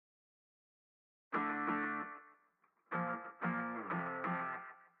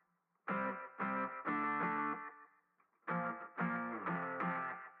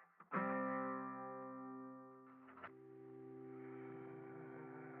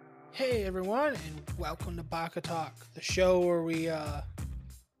Hey everyone, and welcome to Baka Talk, the show where we,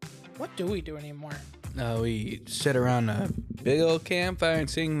 what do we do anymore? We sit around a big old campfire and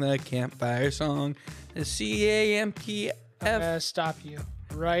sing the campfire song, the CAMPF. I'm gonna stop you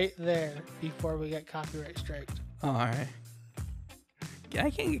right there before we get copyright striked. Oh, all right. Yeah, I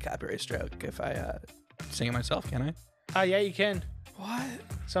can't get copyright struck if I sing it myself, can I? Yeah, you can. What?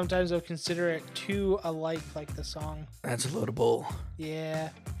 Sometimes they'll consider it too alike like the song. That's a load of bull. Yeah.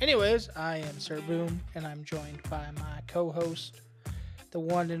 Anyways, I am Sir Boom, and I'm joined by my co-host, the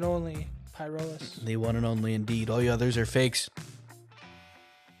one and only Pyrolus. The one and only indeed. All the others are fakes.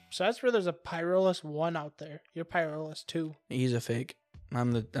 So that's where there's a Pyrolus 1 out there. You're Pyrolus 2. He's a fake.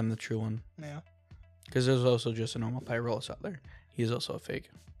 I'm the true one. Yeah. Because there's also just a normal Pyrolus out there. He's also a fake.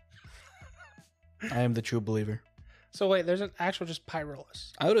 I am the true believer. So wait, there's an actual just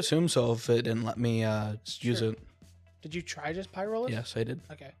Pyrolus. I would assume so if it didn't let me use it. Did you try just Pyrolus? Yes, I did.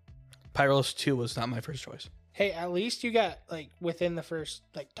 Okay. Pyrolus 2 was not my first choice. Hey, at least you got like within the first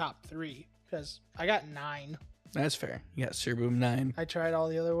like top 3, because I got 9. That's fair. You got Sir Boom 9. I tried all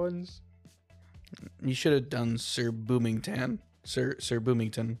the other ones. You should have done Sir Boomington. Sir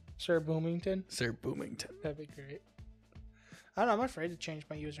Boomington. Sir Boomington. Sir Boomington. That'd be great. I don't know. I'm afraid to change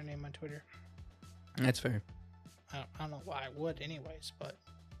my username on Twitter. That's fair. I don't know why I would, anyways, but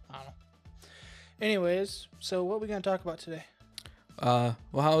I don't know. Anyways, so what are we gonna talk about today? Well,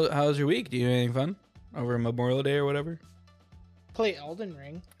 how was your week? Do you do anything fun over Memorial Day or whatever? Play Elden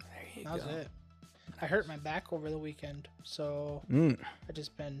Ring. There you That was go. it. I hurt my back over the weekend, so I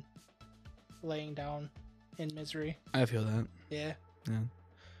just been laying down in misery. I feel that. Yeah. Yeah.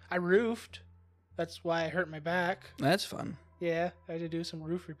 I roofed. That's why I hurt my back. That's fun. Yeah, I had to do some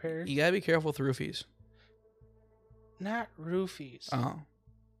roof repairs. You gotta be careful with roofies. Not roofies. Oh.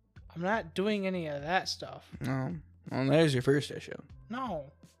 I'm not doing any of that stuff. No. Well, there's your first issue.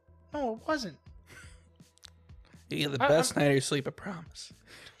 No, it wasn't. You get the best night of your sleep, I promise.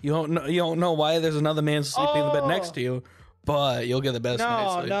 You don't know why there's another man sleeping in the bed next to you, but you'll get the best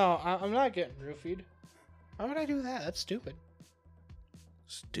night's sleep. No, I'm not getting roofied. Why would I do that? That's stupid.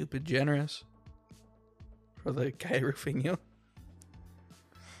 Stupid generous. For the guy roofing you.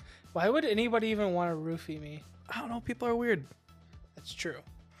 Why would anybody even want to roofie me? I don't know. People are weird. That's true.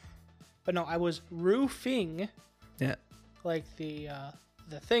 But no, I was roofing. Yeah. Like the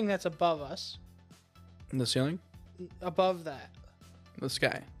thing that's above us. In the ceiling? Above that. The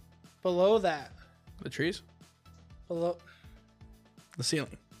sky? Below that. The trees? Below. The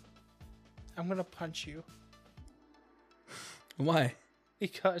ceiling? I'm gonna punch you. Why?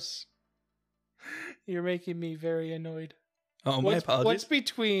 Because you're making me very annoyed. Oh, my apologies. What's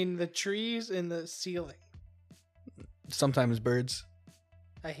between the trees and the ceiling? Sometimes birds.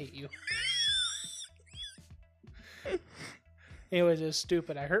 I hate you. Anyways, it was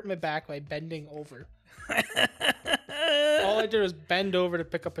stupid. I hurt my back by bending over. All I did was bend over to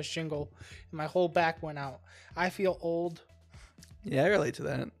pick up a shingle, and my whole back went out. I feel old. Yeah, I relate to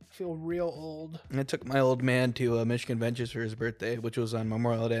that. I feel real old. I took my old man to Michigan Ventures for his birthday, which was on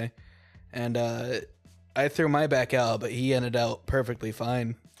Memorial Day. And I threw my back out, but he ended out perfectly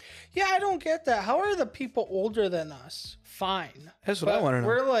fine. Yeah, I don't get that. How are the people older than us fine? That's what I want to know.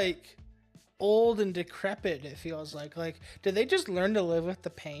 We're like old and decrepit, it feels like. Like, did they just learn to live with the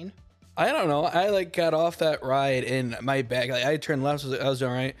pain? I don't know. I got off that ride and my back, I turned left, I was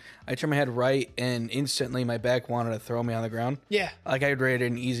doing right. I turned my head right and instantly my back wanted to throw me on the ground. Yeah. Like I'd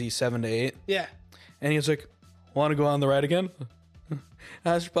rated an easy 7 to 8. Yeah. And he was like, want to go on the ride again?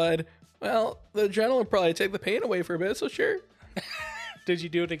 I replied, well, the adrenaline will probably take the pain away for a bit, so sure. Did you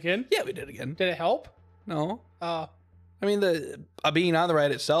do it again? Yeah, we did again. Did it help? No. Oh. I mean, the being on the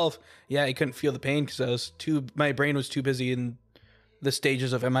ride itself, yeah, I couldn't feel the pain because my brain was too busy in the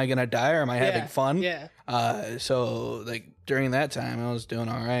stages of am I gonna die or am I having fun? Yeah. So like during that time, I was doing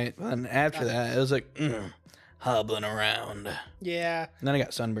all right. But then after that, it was like hobbling around. Yeah. And then I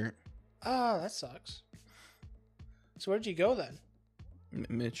got sunburnt. Oh, that sucks. So where'd you go then?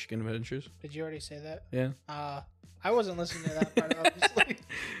 Michigan Adventures. Did you already say that? Yeah. I wasn't listening to that part, obviously.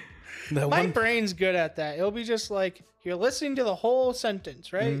 That My one. brain's good at that. It'll be just like, you're listening to the whole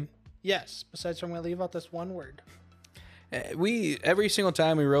sentence, right? Mm-hmm. Yes. Besides from, I'm going to leave out this one word. We every single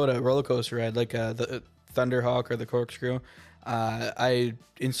time we rode a roller coaster ride, like the Thunderhawk or the Corkscrew, I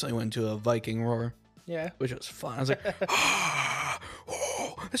instantly went into a Viking roar. Yeah. Which was fun. I was like,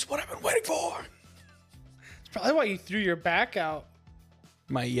 oh, this is what I've been waiting for. It's probably why you threw your back out.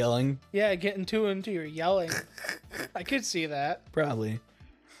 My yelling. Yeah, getting too into your yelling. I could see that. Probably.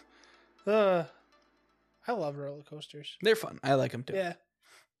 I love roller coasters. They're fun. I like them too. Yeah.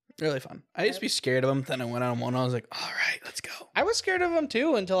 Really fun. I used to be scared of them. Then I went on one. I was like, all right, let's go. I was scared of them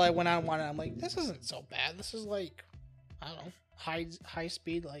too until I went on one and I'm like, this isn't so bad. This is like, I don't know, high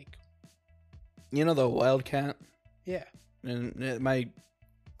speed, like. You know the Wildcat? Yeah. And my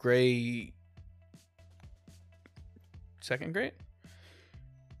gray second grade?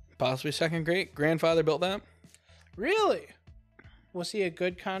 Possibly second grade. Grandfather built that. Really? Was he a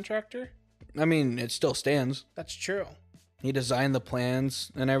good contractor? I mean, it still stands. That's true. He designed the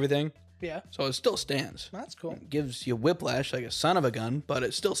plans and everything. Yeah. So it still stands. That's cool. It gives you whiplash like a son of a gun, but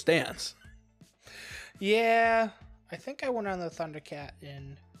it still stands. Yeah. I think I went on the Thundercat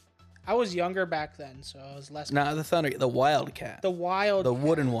I was younger back then, so I was less. The Wildcat. The Wildcat. The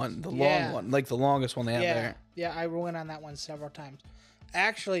wooden one. The long one. Like the longest one they have there. Yeah, I went on that one several times.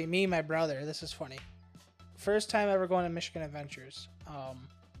 Actually, me and my brother, this is funny. First time ever going to Michigan Adventures.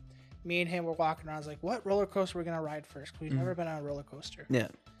 Me and him were walking around. I was like, what roller coaster are we going to ride first? We've never been on a roller coaster. Yeah.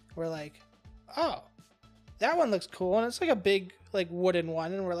 We're like, oh, that one looks cool. And it's like a big, like, wooden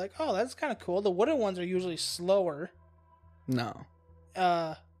one. And we're like, oh, that's kind of cool. The wooden ones are usually slower. No.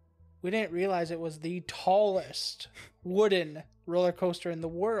 We didn't realize it was the tallest wooden roller coaster in the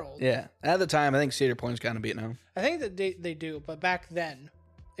world. Yeah. At the time, I think Cedar Point's kind of beat now. I think that they do, but back then,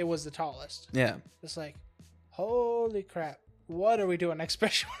 it was the tallest. Yeah. It's like, holy crap. What are we doing?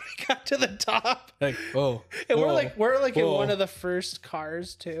 Especially when we got to the top. Like, whoa. And whoa, we're like whoa. in one of the first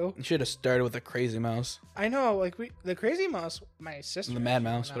cars too. You should have started with the Crazy Mouse. I know, like the Crazy Mouse, my sister. The Mad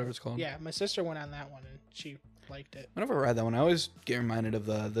Mouse, whatever it's called. Yeah, my sister went on that one and she liked it. Whenever I ride that one, I always get reminded of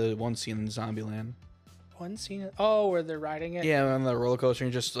the one scene in Zombieland. One scene? Oh, where they're riding it? Yeah, on the roller coaster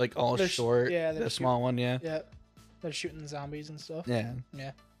and just like all short. Yeah, the small one, yeah. Yeah. They're shooting zombies and stuff. Yeah.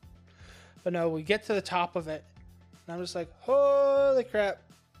 Yeah. But no, we get to the top of it. And I'm just like, holy crap.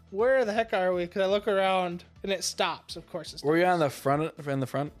 Where the heck are we? Because I look around and it stops. Of course it stops. Were you on the front? In the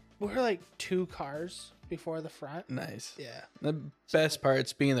front? We're like 2 cars before the front. Nice. Yeah. The best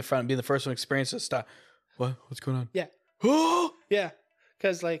part's being in the front, being the first one to experience to stop. What? What's going on? Yeah. Yeah.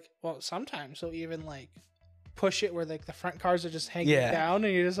 Because like, well, sometimes they'll even like push it where like the front cars are just hanging down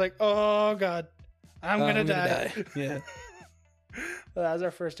and you're just like, oh God, I'm gonna die. Yeah. Well, that was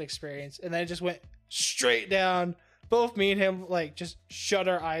our first experience. And then it just went straight down. Both me and him like just shut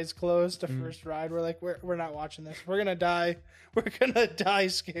our eyes closed the first ride. We're like, we're not watching this. We're gonna die. We're gonna die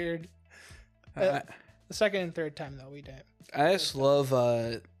scared. The second and third time though, we didn't. I just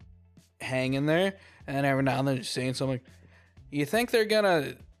love hanging there and every now and then just saying something like, you think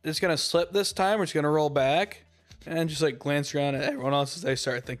it's gonna slip this time or it's gonna roll back? And just like glance around at everyone else as they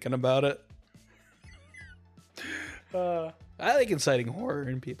start thinking about it. I like inciting horror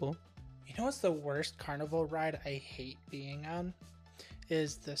in people. You know what's the worst carnival ride I hate being on?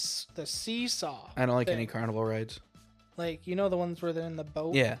 Is the seesaw. I don't like any carnival rides. Like, you know the ones where they're in the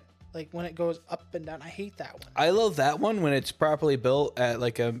boat? Yeah. Like when it goes up and down. I hate that one. I love that one when it's properly built at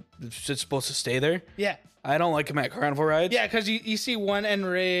like it's supposed to stay there. Yeah. I don't like them at carnival rides. Yeah, because you see one end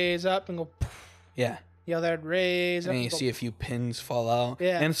raise up and go poof. Yeah. The other end raise up. And you see a few pins fall out.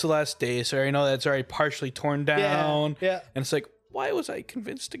 Yeah. And it's the last day, so you know that's already partially torn down. Yeah. And it's like, why was I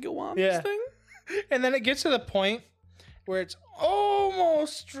convinced to go on this thing? And then it gets to the point where it's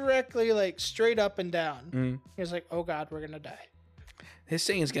almost directly like straight up and down. It's like, oh God, we're gonna die. This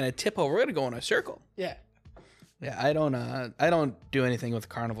thing is gonna tip over. We're gonna go in a circle. Yeah. Yeah, I don't do anything with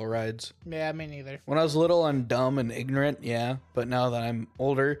carnival rides. Yeah, me neither. When I was little and dumb and ignorant, yeah. But now that I'm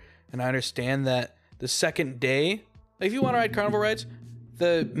older and I understand that the second day, like if you want to ride carnival rides,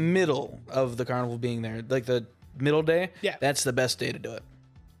 the middle of the carnival being there, like the middle day, that's the best day to do it.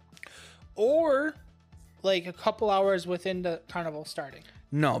 Or like a couple hours within the carnival starting.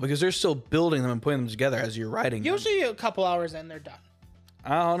 No, because they're still building them and putting them together as you're riding them. Usually a couple hours in, they're done.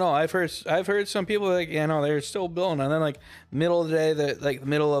 I don't know. I've heard some people like, they're still building, and then like middle of the day, the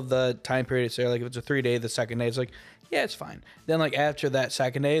middle of the time period, it's there. Like if it's a 3-day, the second day, it's like, yeah, it's fine. Then like after that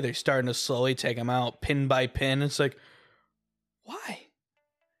second day, they're starting to slowly take them out pin by pin. It's like, why?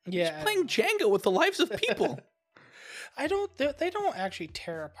 Yeah, just playing Jenga with the lives of people. They don't actually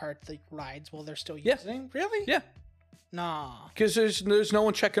tear apart the rides while they're still using. Really? Yeah. Nah. Because there's no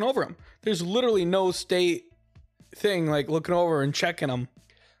one checking over them. There's literally no state thing like looking over and checking them.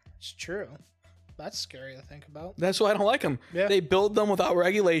 It's true. That's scary to think about. That's why I don't like them. Yeah. They build them without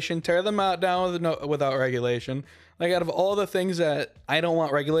regulation, tear them out down without regulation. Like out of all the things that I don't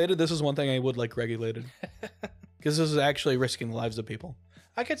want regulated, this is one thing I would like regulated. Because this is actually risking the lives of people.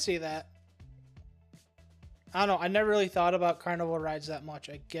 I could see that. I don't know. I never really thought about carnival rides that much.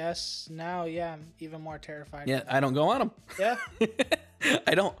 I guess now, yeah, I'm even more terrified. Yeah, I don't go on them. Yeah?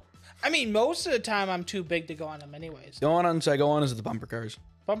 I don't. I mean, most of the time I'm too big to go on them anyways. The only ones I go on is the bumper cars.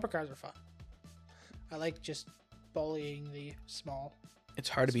 Bumper cars are fun. I like just bullying the It's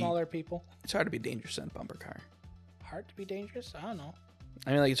hard to smaller people. It's hard to be dangerous in a bumper car. Hard to be dangerous? I don't know.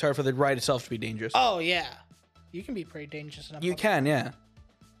 I mean, like, it's hard for the ride itself to be dangerous. Oh yeah, you can be pretty dangerous in a You bumper can, yeah.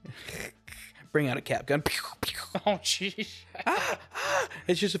 Bring out a cap gun. Oh jeez.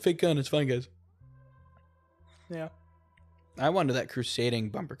 It's just a fake gun. It's fine, guys. Yeah. I wanted that crusading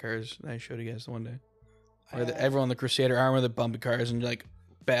bumper cars that I showed you guys the one day. Where everyone in the Crusader armor, the bumper cars, and like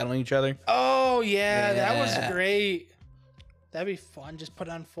battling each other. Oh yeah, that was great. That'd be fun. Just put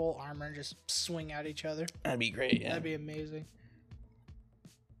on full armor and just swing at each other. That'd be great. Yeah. That'd be amazing.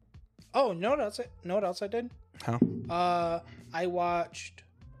 Oh, know what else I did? Huh? I watched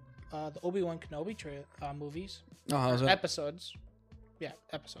the Obi-Wan Kenobi movies. Oh, how's it? Episodes. Yeah,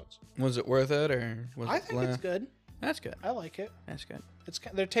 episodes. Was it worth it, or was I it think it's good. That's good. I like it. That's good.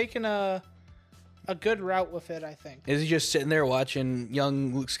 They're taking a good route with it, I think. Is he just sitting there watching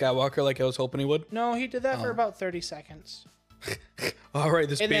young Luke Skywalker like I was hoping he would? No, he did that for about 30 seconds. All right,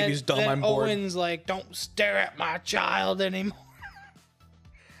 this baby's dumb. I'm bored. Owen's like, don't stare at my child anymore.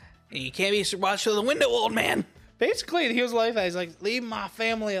 You can't be watching the window, old man. Basically, he was like that. He's like, leave my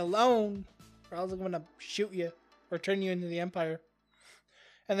family alone, or else I'm going to shoot you or turn you into the Empire.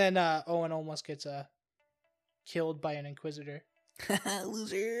 And then Owen almost gets killed by an Inquisitor.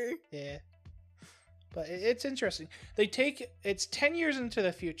 Loser. Yeah. But it's interesting. It's 10 years into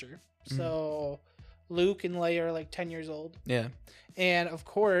the future. So Luke and Leia are like 10 years old. Yeah. And of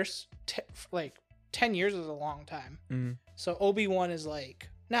course, 10 years is a long time. Mm. So Obi-Wan is like,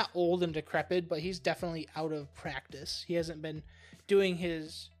 not old and decrepit, but he's definitely out of practice. He hasn't been doing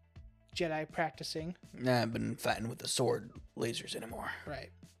his Jedi practicing. Nah, I've been fighting with the sword lasers anymore. Right.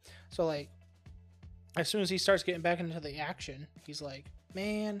 So like, as soon as he starts getting back into the action, he's like,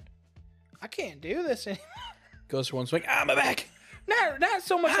 man, I can't do this anymore. Goes for one swing. I'm back. Not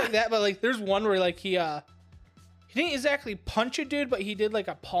so much like that, but like there's one where like he didn't exactly punch a dude, but he did like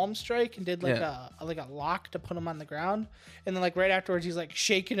a palm strike and did like a lock to put him on the ground. And then like right afterwards, he's like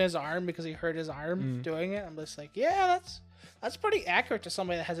shaking his arm because he hurt his arm doing it. I'm just like, yeah, that's pretty accurate to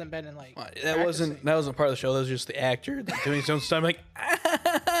somebody that hasn't been in like. That wasn't part of the show. That was just the actor doing his own stuff. I'm like,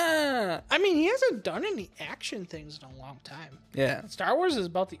 I mean, he hasn't done any action things in a long time. Yeah. Star Wars is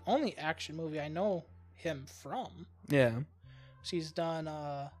about the only action movie I know him from. Yeah. So he's done.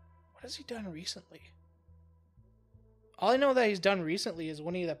 What has he done recently? All I know that he's done recently is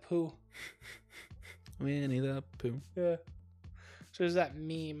Winnie the Pooh. Winnie the Pooh. Yeah. So there's that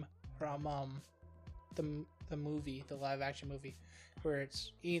meme from the movie, the live action movie, where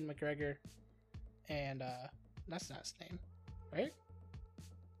it's Ian McGregor and that's not his name, right?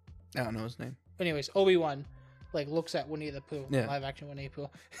 I don't know his name. Anyways, Obi-Wan like looks at Winnie the Pooh, live action Winnie the Pooh.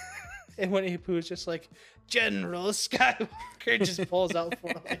 And Winnie the Pooh is just like, General Skywalker, just pulls out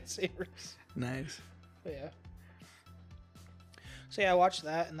 4 lightsabers. Nice. But yeah. So yeah, I watched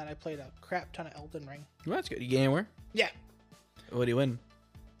that, and then I played a crap ton of Elden Ring. Well, that's good. You get anywhere? Yeah. What do you win?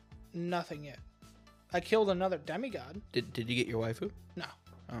 Nothing yet. I killed another demigod. Did you get your waifu? No.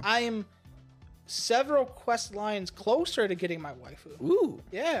 Oh. I am several quest lines closer to getting my waifu. Ooh.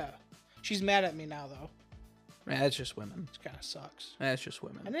 Yeah. She's mad at me now, though. That's just women. Which kind of sucks. That's just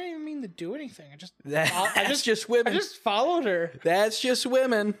women. I didn't even mean to do anything. That's just women. I just followed her. That's just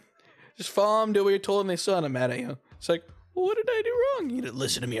women. Just follow them, do what you're told, and they still not mad at you. It's like, well, what did I do wrong? You didn't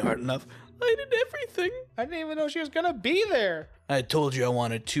listen to me hard enough. I did everything. I didn't even know she was going to be there. I told you I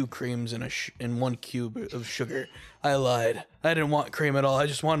wanted 2 creams and 1 cube of sugar. I lied. I didn't want cream at all. I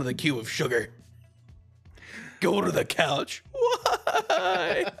just wanted the cube of sugar. Go to the couch.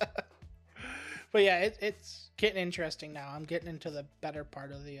 Why? But yeah, it's getting interesting now. I'm getting into the better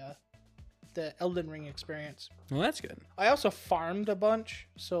part of the Elden Ring experience. Well, that's good. I also farmed a bunch,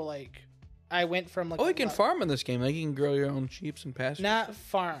 so like I went from like you can farm in this game. Like you can grow your own sheeps and pastures. not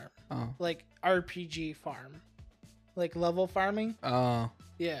farm, Oh. like RPG farm, like level farming. Oh.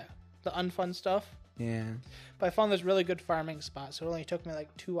 Yeah, the unfun stuff. Yeah. But I found this really good farming spot, so it only took me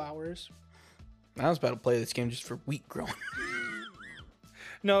like 2 hours. I was about to play this game just for wheat growing.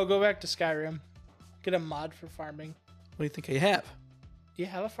 No, go back to Skyrim. Get a mod for farming. What do you think I have? Do you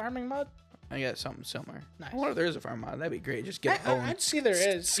have a farming mod? I got something somewhere. Nice. I wonder if there is a farm mod. That'd be great. Just get I'd see there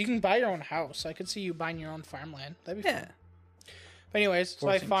is. You can buy your own house. I could see you buying your own farmland. That'd be fun. But anyways, so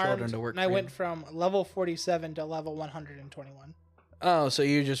I Forcing farmed, children to work and I for went you. from level 47 to level 121. Oh, so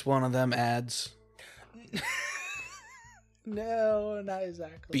you're just one of them ads. No, not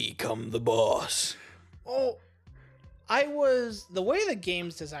exactly. Become the boss. Oh, the way the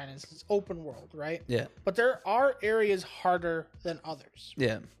game's designed is it's open world, right? Yeah. But there are areas harder than others.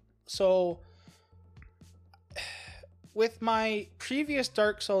 Yeah. So with my previous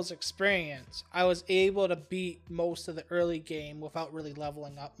Dark Souls experience, I was able to beat most of the early game without really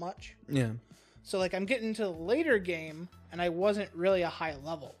leveling up much. Yeah. So like I'm getting to the later game and I wasn't really a high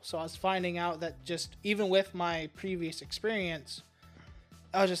level. So I was finding out that just even with my previous experience,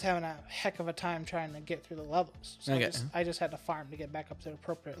 I was just having a heck of a time trying to get through the levels. So Okay. I just had to farm to get back up to the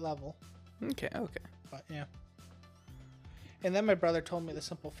appropriate level. Okay. But yeah. And then my brother told me the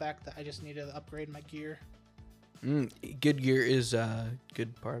simple fact that I just needed to upgrade my gear. Good gear is a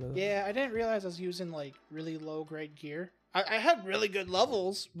good part of it. Yeah, I didn't realize I was using like really low grade gear. I had really good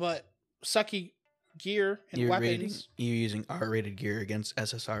levels, but sucky gear and weapons. You're using R-rated gear against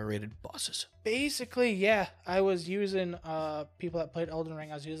SSR-rated bosses. Basically, yeah. I was using people that played Elden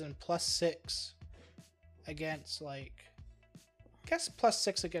Ring. I was using +6 against like. I guess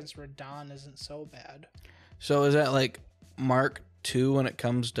 +6 against Radon isn't so bad. So is that like Mark II when it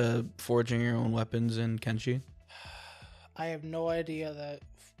comes to forging your own weapons in Kenshi? I have no idea the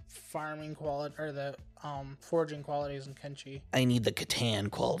farming quality or the forging qualities in Kenshi. I need the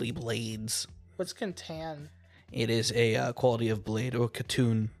Catan quality blades. What's Catan? It is a quality of blade, or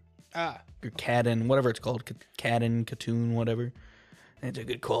Katoon. Or Catan, whatever it's called. Catan, Katoon, whatever. It's a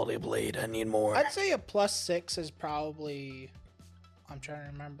good quality of blade. I need more. I'd say a +6 is probably... I'm trying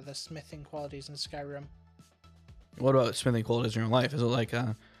to remember the smithing qualities in Skyrim. What about smithing qualities in your life? Is it like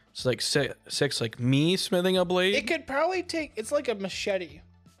it's like six like me smithing a blade? It could probably take... It's like a machete.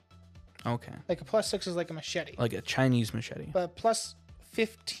 Okay. Like a +6 is like a machete. Like a Chinese machete. But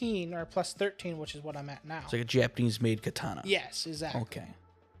 +15 or +13, which is what I'm at now. It's like a Japanese-made katana. Yes, exactly. Okay.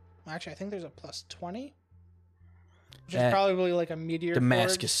 Actually, I think there's a +20. Which is probably like a meteor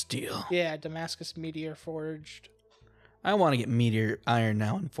Damascus forged. steel. Yeah, Damascus meteor forged. I want to get meteor iron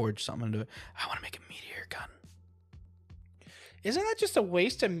now and forge something into it. I want to make a meteor gun. Isn't that just a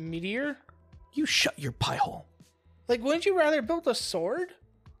waste of meteor? You shut your pie hole. Like, wouldn't you rather build a sword?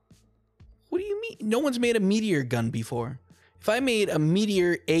 What do you mean? No one's made a meteor gun before. If I made a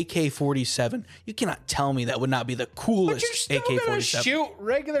meteor AK-47, you cannot tell me that would not be the coolest But you're still AK-47. gonna shoot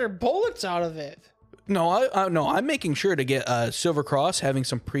regular bullets out of it. No, I'm making sure to get a silver cross, having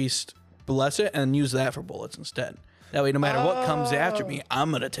some priest bless it, and use that for bullets instead. That way, no matter what comes after me,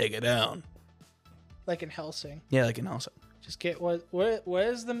 I'm gonna take it down. Like in Helsing. Yeah, like in Elsa. Just get what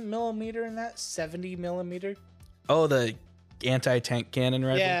is the millimeter in that? 70 millimeter? Oh, the anti-tank cannon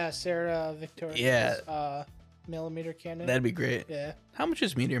rifle? Yeah, Sarah Victoria's millimeter cannon. That'd be great. Yeah. How much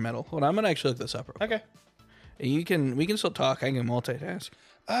is meteor metal? Hold on, I'm gonna actually look this up real quick. Okay. We can still talk. I can multitask.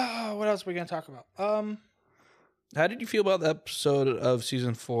 What else are we gonna talk about? How did you feel about the episode of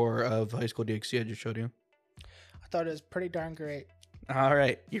season 4 of High School DxD I just showed you? I thought it was pretty darn great. All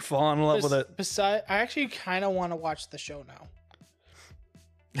right, you're falling in love with it. Besides, I actually kind of want to watch the show now.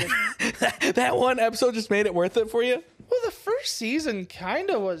 That one episode just made it worth it for you? Well, the first season kind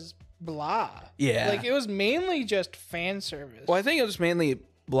of was blah. Yeah. Like, it was mainly just fan service. Well, I think it was mainly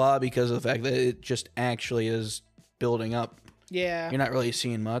blah because of the fact that it just actually is building up. Yeah. You're not really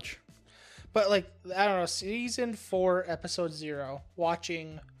seeing much. But, like, I don't know, season 4, episode 0,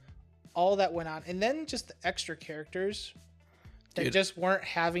 watching all that went on, and then just the extra characters that just weren't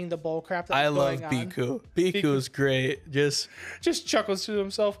having the bull crap that was going on. Biku. Biku is great. Just chuckles to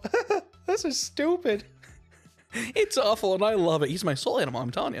himself. This is stupid. It's awful, and I love it. He's my soul animal,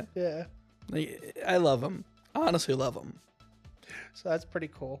 I'm telling you. Yeah. I love him. Honestly love him. So that's pretty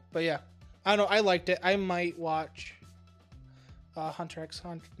cool. But yeah, I don't know. I liked it. I might watch Hunter x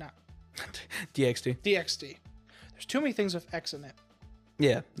Hunter. No. DxD. DxD. There's too many things with X in it.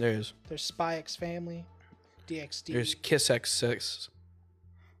 Yeah, there is. There's Spy X Family, DxD. There's Kiss X Sis.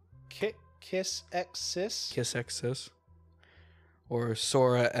 Kiss X Sis. Kiss X Sis. Or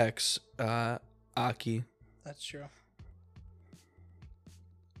Sora X Aki. That's true.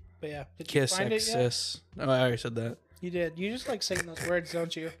 But yeah, did Kiss you find X it yet? Sis. Oh, I already said that. You did. You just like saying those words,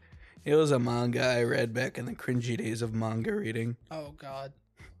 don't you? It was a manga I read back in the cringy days of manga reading. Oh God.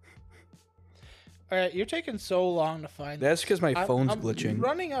 All right, you're taking so long to find. That's because my phone's I'm glitching.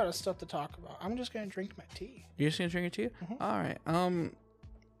 Running out of stuff to talk about. I'm just gonna drink my tea. You're just gonna drink your tea? Mm-hmm. All right.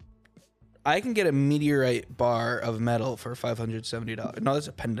 I can get a meteorite bar of metal for $570. No, that's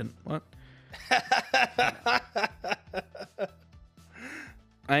a pendant. What?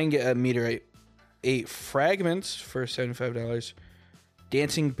 I can get a meteorite 8 fragments for $75.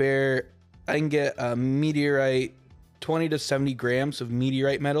 Dancing bear. I can get a meteorite 20 to 70 grams of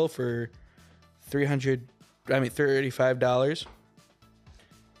meteorite metal for $35.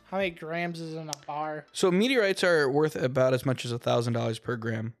 How many grams is in a bar? So meteorites are worth about as much as $1,000 per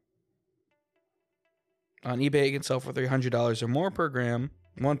gram. On eBay, it can sell for $300 or more per gram.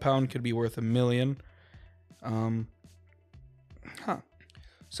 1 pound could be worth $1 million. Huh.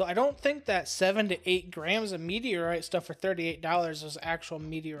 So I don't think that 7 to 8 grams of meteorite stuff for $38 was actual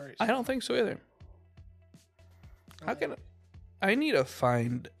meteorites. I don't think so either. How can I need to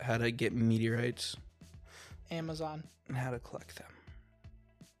find how to get meteorites. Amazon. And how to collect them.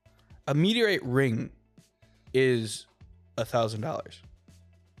 A meteorite ring is $1,000.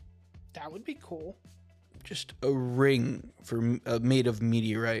 That would be cool. Just a ring for made of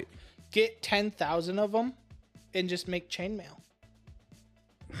meteorite. Get 10,000 of them and just make chainmail.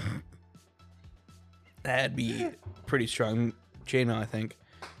 That'd be pretty strong chainmail, I think.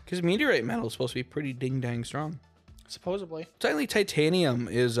 Because meteorite metal is supposed to be pretty ding-dang strong. Supposedly. Technically, titanium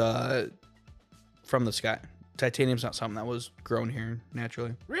is from the sky. Titanium's not something that was grown here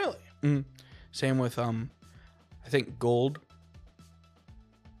naturally. Really? Mm-hmm. Same with, I think, gold.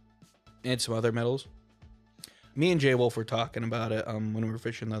 And some other metals. Me and Jay Wolf were talking about it when we were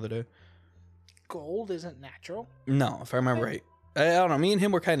fishing the other day. Gold isn't natural? No, if I remember right. I don't know. Me and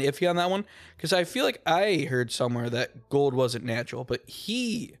him were kind of iffy on that one. Because I feel like I heard somewhere that gold wasn't natural. But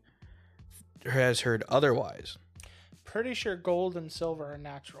he has heard otherwise. Pretty sure gold and silver are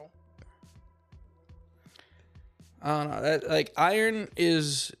natural. I don't know. Like, iron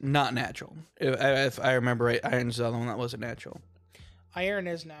is not natural. If I remember right, iron's the other one that wasn't natural. Iron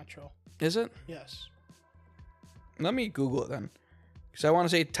is natural. Is it? Yes. Let me Google it then. Because I want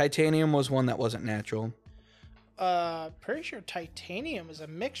to say titanium was one that wasn't natural. Pretty sure titanium is a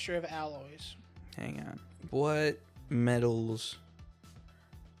mixture of alloys. Hang on. What metals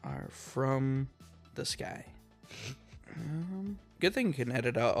are from the sky? Good thing you can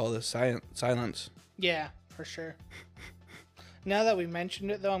edit out all the silence. Yeah, for sure. Now that we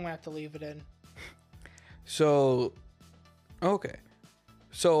mentioned it, though, I'm going to have to leave it in. So, okay.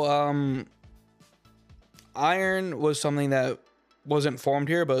 So, iron was something that wasn't formed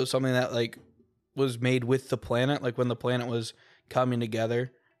here, but it was something that, like, was made with the planet. Like, when the planet was coming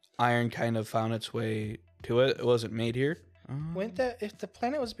together, iron kind of found its way to it. It wasn't made here. If the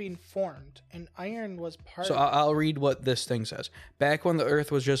planet was being formed and iron was part So of it. I'll read what this thing says. Back when the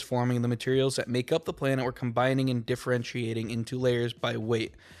Earth was just forming, the materials that make up the planet were combining and differentiating into layers by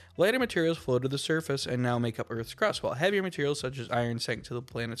weight. Lighter materials flowed to the surface and now make up Earth's crust, while heavier materials such as iron sank to the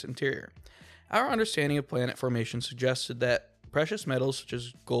planet's interior. Our understanding of planet formation suggested that precious metals such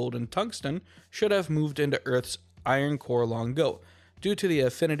as gold and tungsten should have moved into Earth's iron core long ago, due to the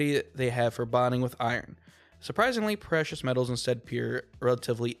affinity they have for bonding with iron. Surprisingly, precious metals instead appear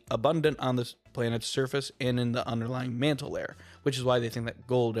relatively abundant on this planet's surface and in the underlying mantle layer, which is why they think that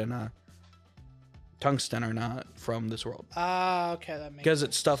gold and tungsten are not from this world. Ah, okay, that makes Because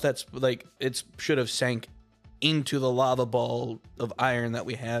it's stuff that's like it should have sank into the lava ball of iron that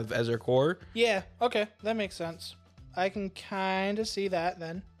we have as our core. Yeah, okay, that makes sense. I can kind of see that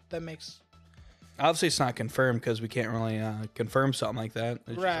then. That makes... Obviously, it's not confirmed because we can't really confirm something like that.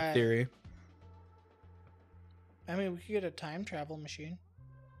 It's just a theory. I mean, we could get a time travel machine.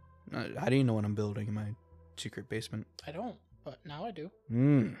 How do you know what I'm building in my secret basement? I don't, but now I do.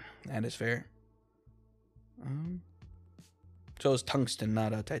 That is fair. So it's tungsten,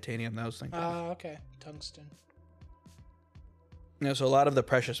 not a titanium. That was thinking. Okay, tungsten. Yeah, so a lot of the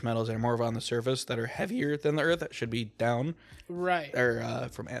precious metals that are more on the surface that are heavier than the Earth that should be down, Right. are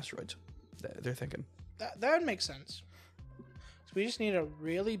from asteroids. They're thinking. That would make sense. So we just need a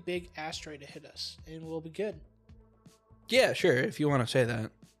really big asteroid to hit us, and we'll be good. Yeah, sure. If you want to say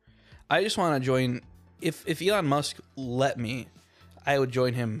that, I just want to join. If Elon Musk let me, I would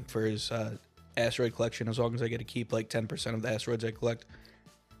join him for his asteroid collection as long as I get to keep like 10% of the asteroids I collect.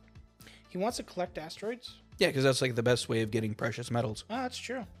 He wants to collect asteroids? Yeah, because that's like the best way of getting precious metals Oh, that's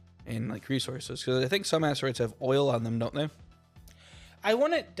true. and like resources. Because I think some asteroids have oil on them, don't they? I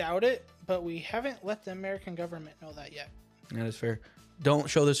wouldn't doubt it, but we haven't let the American government know that yet. That is fair. Don't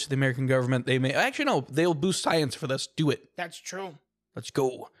show this to the American government. They may actually no. They'll boost science for this. Do it. That's true. Let's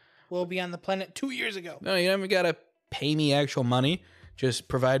go. We'll be on the planet 2 years ago. No, you haven't got to pay me actual money. Just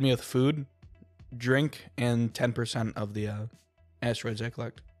provide me with food, drink, and 10% of the asteroids I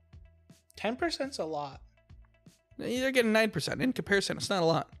collect. 10%'s a lot. They're getting 9%. In comparison, it's not a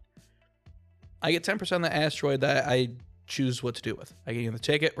lot. I get 10% of the asteroid that I choose what to do with. I can either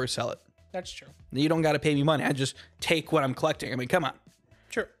take it or sell it. That's true. You don't got to pay me money. I just take what I'm collecting. I mean, come on.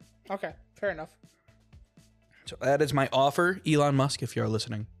 True. Okay, fair enough. So that is my offer, Elon Musk, if you're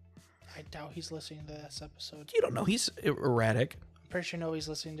listening. I doubt he's listening to this episode. You don't know. He's erratic. I'm pretty sure no, he's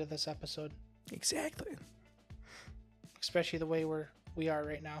listening to this episode. Exactly. Especially the way we are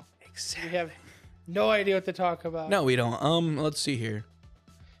right now. Exactly. We have no idea what to talk about. No, we don't. Let's see here.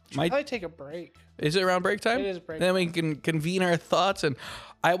 Should probably take a break. Is it around break time? It is break Then we can convene our thoughts. And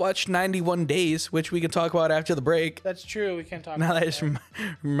I watched 91 Days, which we can talk about after the break. That's true. We can't talk Now about that I just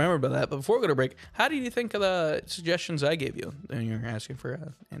remember about that. But before we go to break, how did you think of the suggestions I gave you when you were asking for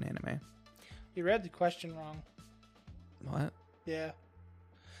an anime? You read the question wrong. What? Yeah.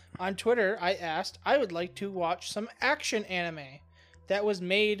 On Twitter, I asked, I would like to watch some action anime that was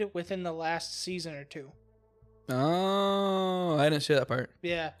made within the last season or two. Oh, I didn't see that part.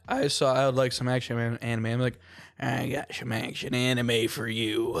 Yeah. I saw I would like some action anime. I'm like, I got some action anime for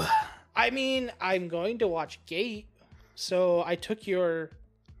you. I mean, I'm going to watch Gate, so I took your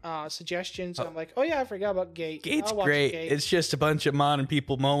suggestions, and I'm like, oh yeah, I forgot about Gate. Gate's I'll watch great. Gate. It's just a bunch of modern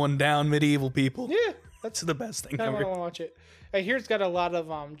people mowing down medieval people. Yeah, That's the best thing I ever. want to watch it. I hear it's got a lot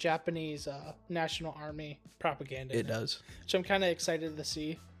of Japanese National Army propaganda. It does. Which I'm kind of excited to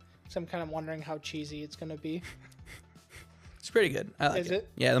see. So I'm kind of wondering how cheesy it's going to be. It's pretty good. I like Is it?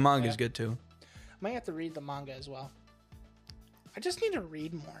 Yeah, the manga's Yeah. good too. Might have to read the manga as well. I just need to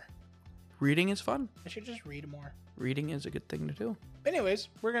read more. Reading is fun. I should just read more. Reading is a good thing to do. Anyways,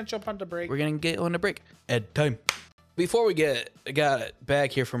 we're going to jump on to break. We're gonna get on a break. Ed time. Before we got it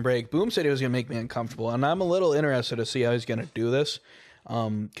back here from break, Boom said he was gonna make me uncomfortable, and I'm a little interested to see how he's gonna do this,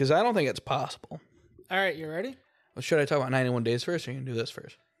 because I don't think it's possible. All right, you ready? Well, should I talk about 91 Days first, or you can do this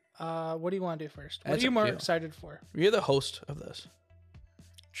first? What do you want to do first? What That's are you up more to you. excited for? You're the host of this.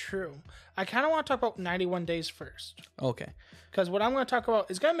 True. I kind of want to talk about 91 Days first. Okay. Because what I'm going to talk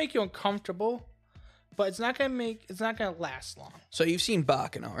about is going to make you uncomfortable, but it's not going to last long. So you've seen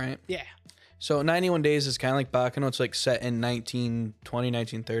Baccano, right? Yeah. So 91 Days is kind of like Baccano. It's like set in 1920,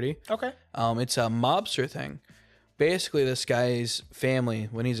 1930. Okay. It's a mobster thing. Basically, this guy's family,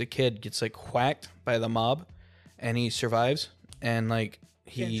 when he's a kid, gets like whacked by the mob, and he survives. And like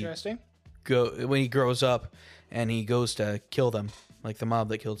Interesting. when he grows up, and he goes to kill them, like the mob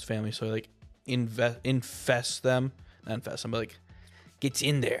that killed his family. So he, like infests them, not infest them, but like gets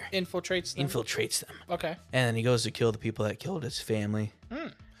in there, Infiltrates them. infiltrates them, Okay. and then he goes to kill the people that killed his family.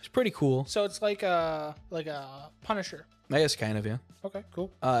 It's pretty cool. So it's like a Punisher. I guess kind of, yeah. Okay,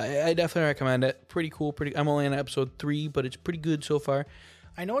 cool. I definitely recommend it. Pretty cool. I'm only on episode 3, but it's pretty good so far.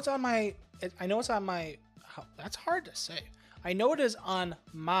 I know it's on my. That's hard to say. I know it is on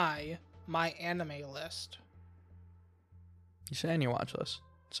my anime list. You say on your watch list.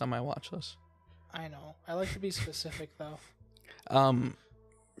 It's on my watch list. I know. I like to be specific though.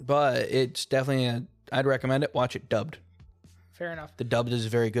 But it's definitely I'd recommend it. Watch it dubbed. Fair enough. The dubbed is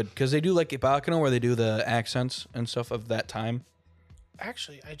very good because they do like Baccano where they do the accents and stuff of that time.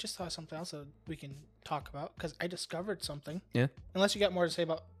 Actually, I just thought of something else that we can talk about because I discovered something. Yeah. Unless you got more to say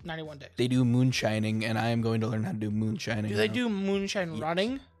about 91 Days. They do moonshining, and I am going to learn how to do moonshining. Do they now. do moonshine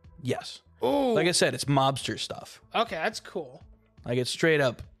running? Yes. Oh. Like I said, it's mobster stuff. Okay, that's cool. Like it's straight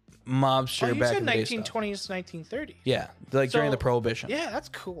up mobster Oh, you back said in the day stuff. 1920s to 1930. Yeah, like So- during the Prohibition. Yeah, that's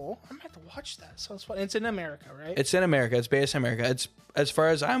cool. I'm gonna have to watch that. Sounds fun. It's in America, right? It's in America. It's based in America. It's, as far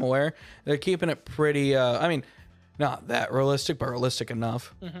as I'm aware, they're keeping it pretty. I mean, not that realistic, but realistic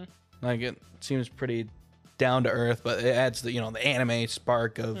enough. Mm-hmm. Like it seems pretty down to earth, but it adds the the anime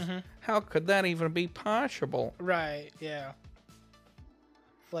spark of how could that even be possible? Right. Yeah.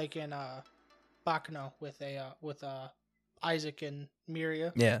 Like in Baccano with Isaac and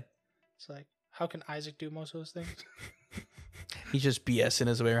Miria. Yeah, It's like, how can Isaac do most of those things? he's just BSing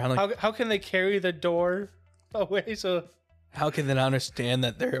his way around. Like, How can they carry the door away? So how can they not understand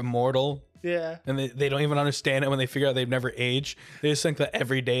that they're immortal? yeah. And they don't even understand it when they figure out they've never aged. They just think that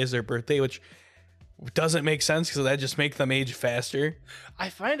every day is their birthday, which doesn't make sense because that just makes them age faster. I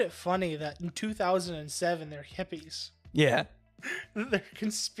find it funny that in 2007 they're hippies. Yeah. They're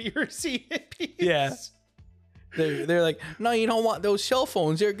conspiracy hippies. Yeah. They're like, no, you don't want those cell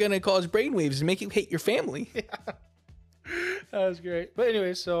phones. They're going to cause brainwaves and make you hate your family. That was great. But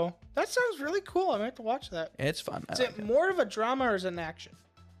anyway, so that sounds really cool. I'm going to have to watch that. It's fun. I Is like it it. more of a drama or is it an action?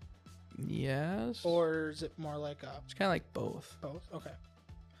 Yes. Or is it more like a It's kind of like both. both? Okay.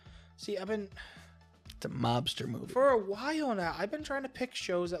 See, I've been, It's a mobster movie. for a while now, I've been trying to pick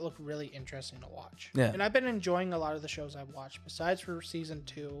shows that look really interesting to watch. Yeah. And I've been enjoying a lot of the shows I've watched, besides for season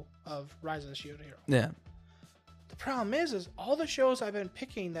 2 of Rise of the Shield Hero. Yeah. The problem is all the shows I've been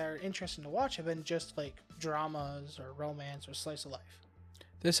picking that are interesting to watch have been just like dramas or romance or slice of life.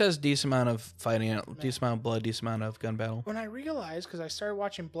 This has decent amount of fighting, decent amount of blood, decent amount of gun battle. When I realized, because I started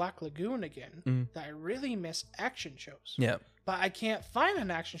watching Black Lagoon again, that I really miss action shows. Yeah. But I can't find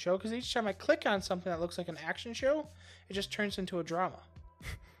an action show because each time I click on something that looks like an action show, it just turns into a drama.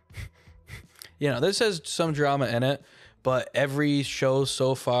 This has some drama in it, but every show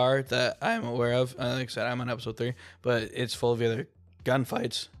so far that I'm aware of, like I said, I'm on episode 3, but it's full of either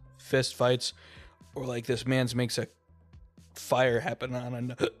gunfights fist fights, or like this man's makes a fire happen on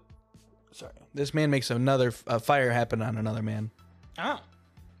another. Sorry, this man makes a fire happen on another man. Oh,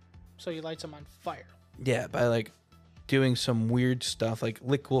 so he lights him on fire. Yeah, by like doing some weird stuff, like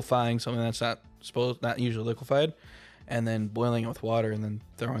liquefying something that's not usually liquefied, and then boiling it with water and then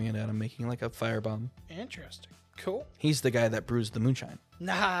throwing it at him, making like a firebomb. Interesting. Cool. He's the guy that brews the moonshine.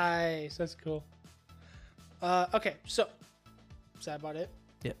 Nice. That's cool. Okay, so is that about it?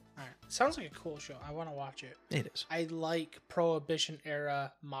 Yep. All right. Sounds like a cool show. I want to watch it. It is. I like Prohibition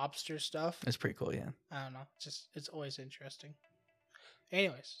era mobster stuff. It's pretty cool, yeah. I don't know. It's always interesting.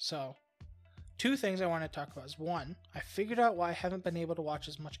 Anyways, so 2 things I want to talk about is 1, I figured out why I haven't been able to watch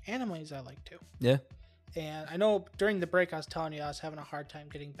as much anime as I like to. Yeah. And I know during the break I was telling you I was having a hard time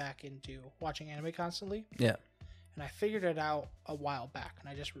getting back into watching anime constantly. Yeah. And I figured it out a while back, and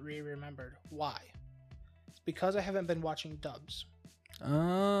I just remembered why. It's because I haven't been watching dubs.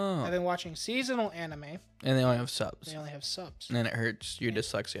 Oh. I've been watching seasonal anime. And they only have subs. They only have subs. And then it hurts your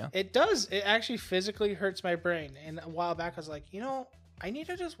dyslexia. It does. It actually physically hurts my brain. And a while back I was like, I need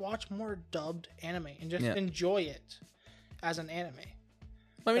to just watch more dubbed anime and just enjoy it as an anime.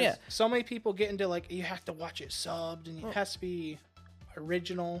 I mean, yeah. So many people get into like, you have to watch it subbed and it has to be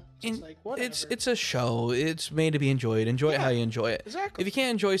original. It's like, whatever. It's a show. It's made to be enjoyed. Enjoy it how you enjoy it. Exactly. If you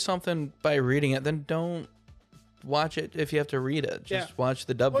can't enjoy something by reading it, then don't watch it if you have to read it. Just watch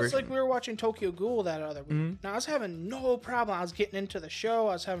the dub Well, version. it's like we were watching Tokyo Ghoul that other week. Now, I was having no problem. I was getting into the show.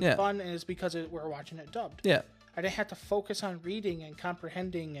 I was having fun, and it's because we were watching it dubbed. Yeah. I didn't have to focus on reading and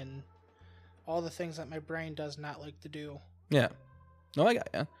comprehending and all the things that my brain does not like to do. Yeah. No, I got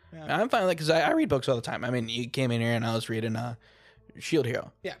you. Yeah. I'm fine with it because I read books all the time. I mean, you came in here and I was reading Shield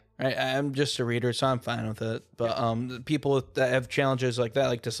Hero. Yeah. Right. I'm just a reader, so I'm fine with it. But the people that have challenges like that,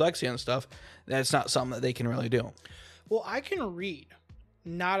 like dyslexia and stuff, that's not something that they can really do. Well, I can read.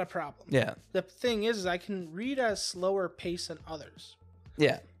 Not a problem. Yeah. The thing is I can read at a slower pace than others.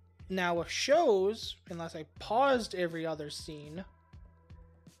 Yeah. Now, with shows, unless I paused every other scene,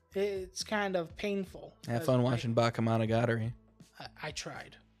 it's kind of painful. Have fun watching Bakemonogatari. I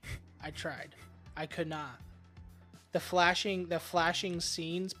tried. I could not. The flashing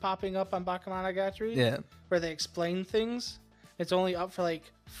scenes popping up on Bakemonogatari. Yeah. Where they explain things. It's only up for like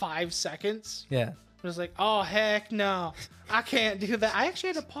 5 seconds. Yeah. It was like, oh heck no, I can't do that. I actually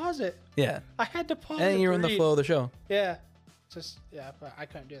had to pause it. Yeah. I had to pause. And you're in the flow of the show. Yeah. But I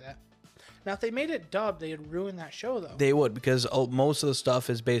couldn't do that. Now, if they made it dubbed, they'd ruin that show, though. They would, because most of the stuff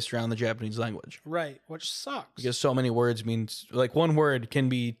is based around the Japanese language. Right, which sucks. Because so many words means, like, one word can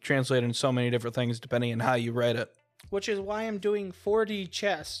be translated in so many different things depending on how you write it. Which is why I'm doing 4D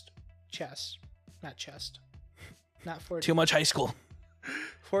chess. Not 4D. Too much high school.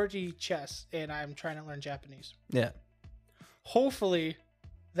 4D chess, and I'm trying to learn Japanese. Yeah. Hopefully,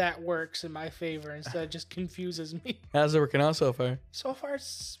 that works in my favor instead of just confuses me. How's it working out so far? So far,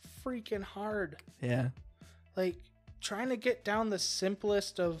 it's freaking hard. Yeah. Like, trying to get down the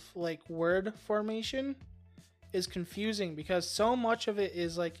simplest of, like, word formation is confusing because so much of it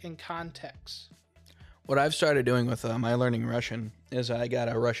is, like, in context. What I've started doing with my learning Russian is I got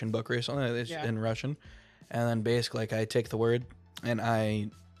a Russian book recently that's in Russian. And then basically, like, I take the word and I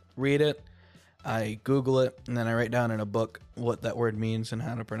read it, I Google it, and then I write down in a book what that word means and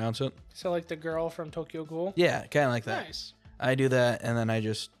how to pronounce it. So, like the girl from Tokyo Ghoul? Yeah, kind of like that. Nice. I do that, and then I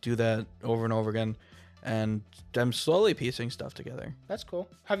just do that over and over again, and I'm slowly piecing stuff together. That's cool.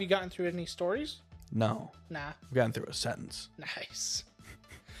 Have you gotten through any stories? No. Nah. I've gotten through a sentence. Nice.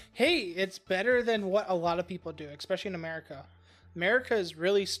 Hey, it's better than what a lot of people do, especially in America. America is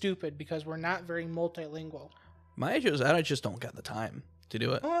really stupid because we're not very multilingual. My issue is I just don't got the time to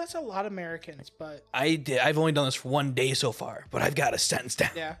do it. Oh, that's a lot of Americans, but... I've only done this for 1 day so far, but I've got a sentence down.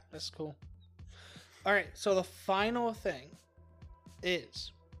 Yeah, that's cool. All right, so the final thing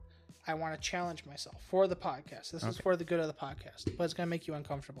is I want to challenge myself for the podcast. This is for the good of the podcast, but it's going to make you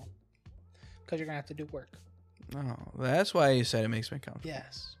uncomfortable because you're going to have to do work. Oh, that's why you said it makes me uncomfortable.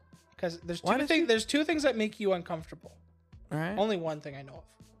 Yes, because there's two things that make you uncomfortable. All right. Only one thing I know of.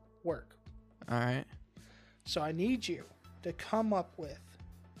 Work. All right. So I need you to come up with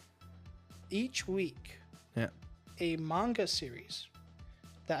each week a manga series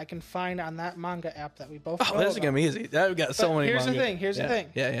that I can find on that manga app that we both know this is going to be easy. I've got so many Here's manga. Here's the thing.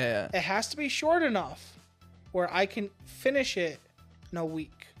 Yeah. It has to be short enough where I can finish it in a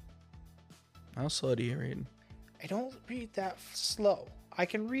week. How slow do you read? I don't read that slow. I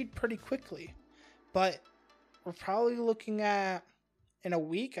can read pretty quickly, but we're probably looking at, in a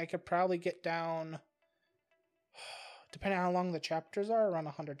week, I could probably get down, depending on how long the chapters are, around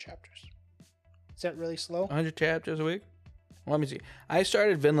 100 chapters. Is that really slow? 100 chapters a week? Let me see. I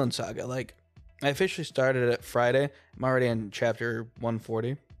started Vinland Saga. Like, I officially started it Friday. I'm already in chapter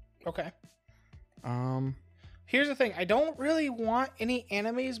 140. Okay. Um, Here's the thing. I don't really want any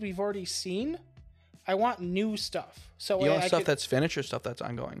animes we've already seen. I want new stuff. So you want stuff that's finished or stuff that's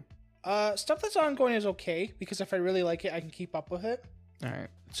ongoing? Stuff that's ongoing is okay because if I really like it, I can keep up with it. All right.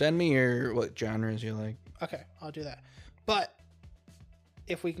 Send me what genres you like. Okay, I'll do that. But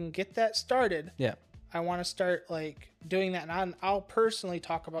if we can get that started, Yeah. I want to start like doing that, and I'll personally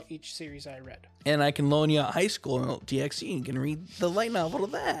talk about each series I read. And I can loan you a high school DXE and you can read the light novel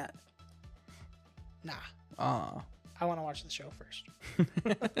of that. Nah. Ah. I want to watch the show first.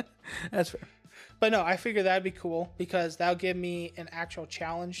 That's fair. But no, I figure that'd be cool because that'll give me an actual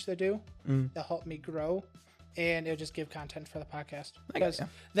challenge to do. That'll help me grow, and it'll just give content for the podcast. Because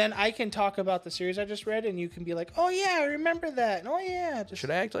then I can talk about the series I just read, and you can be like, "Oh yeah, I remember that." And, "Oh yeah."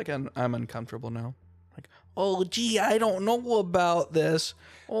 Should I act like I'm uncomfortable now? Like, oh gee, I don't know about this.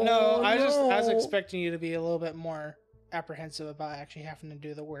 Oh, no, I was expecting you to be a little bit more apprehensive about actually having to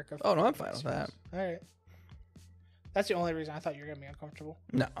do the work of. Oh no, I'm fine with that. All right. That's the only reason I thought you were gonna be uncomfortable.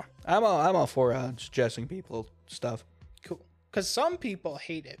 No, I'm all for suggesting people stuff. Cool. Because some people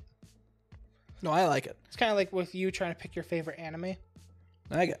hate it. No, I like it. It's kind of like with you trying to pick your favorite anime.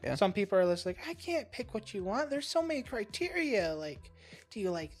 I get ya. Some people are just like, I can't pick what you want. There's so many criteria. Like, do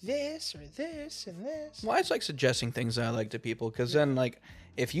you like this or this and this? Well, I just like suggesting things that I like to people because then, like,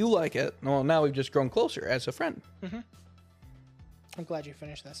 if you like it, well, now we've just grown closer as a friend. Mm-hmm. I'm glad you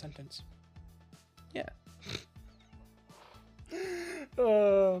finished that sentence. Yeah.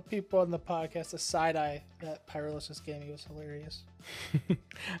 Oh, people on the podcast, the side eye that Pyrolus just gave me was hilarious.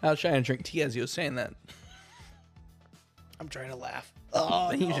 I was trying to drink tea as you were saying that. I'm trying to laugh.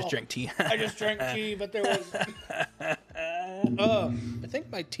 Oh, You just drank tea. I just drank tea, but there was. I think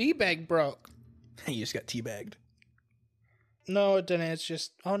my tea bag broke. You just got tea bagged. No, it didn't. It's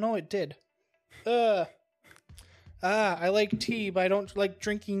just. Oh no, it did. I like tea, but I don't like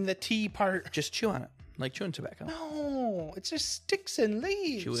drinking the tea part. Just chew on it, like chewing tobacco. No, it's just sticks and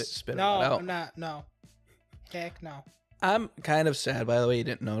leaves. Chew it, spit it no, out. I'm not. No, heck no. I'm kind of sad, by the way, you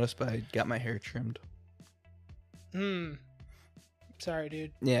didn't notice, but I got my hair trimmed. Sorry,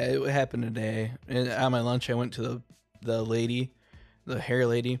 dude. Yeah, it happened today. And on my lunch, I went to the lady, the hair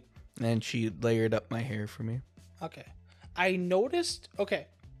lady, and she layered up my hair for me. Okay, I noticed. Okay,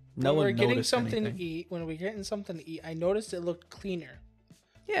 No one when we're getting noticed something anything. to eat. When we're getting something to eat, I noticed it looked cleaner.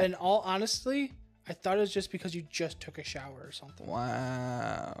 Yeah. In all honesty, I thought it was just because you just took a shower or something.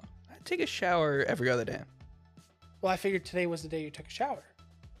 Wow. I take a shower every other day. Well, I figured today was the day you took a shower.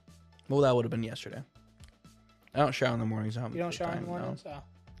 Well, that would have been yesterday. I don't shower in the mornings. You don't shower in the mornings? Oh.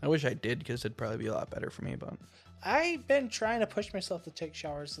 I wish I did because it'd probably be a lot better for me, but I've been trying to push myself to take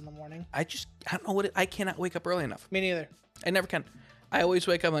showers in the morning. I don't know I cannot wake up early enough. Me neither. I never can. I always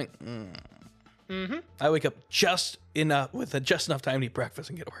wake up like, I wake up just enough time to eat breakfast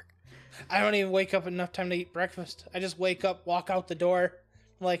and get to work. I don't even wake up enough time to eat breakfast. I just wake up, walk out the door.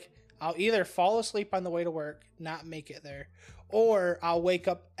 Like, I'll either fall asleep on the way to work, not make it there, or I'll wake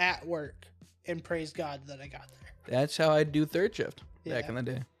up at work and praise God that I got there. That's how I do third shift back in the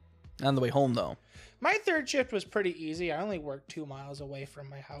day. On the way home, though. My third shift was pretty easy. I only worked 2 miles away from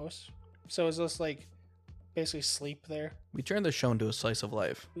my house. So it was just like basically sleep there. We turned the show into a slice of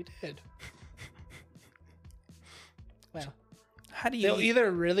life. We did. Well, How do you they'll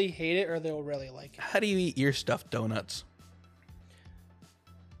either really hate it or they'll really like it. How do you eat your stuffed donuts?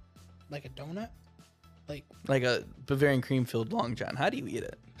 Like a donut? Like a Bavarian cream filled Long John. How do you eat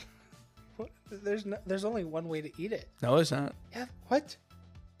it? What? There's only one way to eat it. No, it's not. Yeah, what?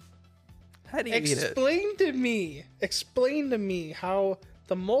 How do you eat it? Explain to me how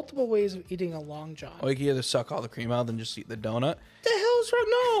the multiple ways of eating a Long John. Oh, you can either suck all the cream out and just eat the donut. The hell's wrong?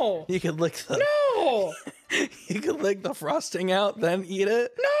 No. You could lick the No. you could lick the frosting out, then eat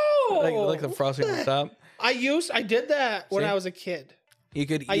it. No. Like the frosting on top. I did that when See? I was a kid. You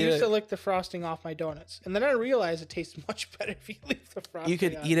could eat I used it. to lick the frosting off my donuts, and then I realized it tastes much better if you leave the frosting. You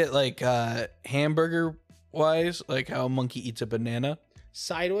could on. eat it like hamburger wise, like how a monkey eats a banana.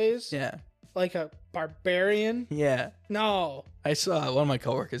 Sideways. Yeah. Like a barbarian. Yeah. No. I saw one of my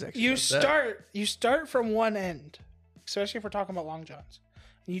coworkers actually. You does that. start from one end, especially if we're talking about Long Johns.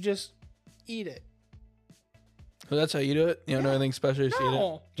 You just eat it. So that's how you do it? You don't know anything special, just eat it?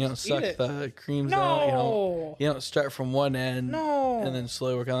 No, You don't just suck eat it. the creams No. out? You don't start from one end No. and then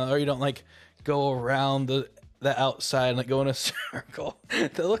slowly work on it? Or you don't like go around the outside and like go in a circle?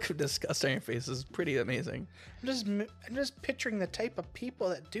 The look of disgust on your face is pretty amazing. I'm just picturing the type of people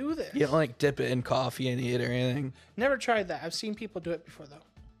that do this. You don't like dip it in coffee and eat it or anything? Never tried that. I've seen people do it before though.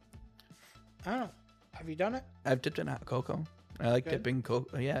 I don't know. Have you done it? I've dipped in hot cocoa. I like dipping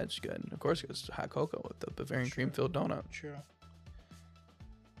cocoa. Yeah, it's good. Of course, it's hot cocoa with the Bavarian cream filled donut. True.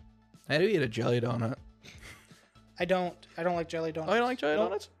 I do eat a jelly donut. I don't like jelly donuts. Oh, you don't like jelly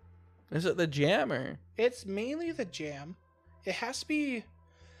donuts? Is it the jam or? It's mainly the jam. It has to be.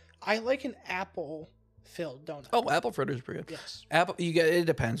 I like an apple filled donut. Oh, apple fritters are pretty good. Yes. Apple. You get it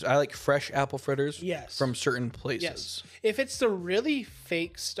depends. I like fresh apple fritters. Yes. From certain places. Yes. If it's the really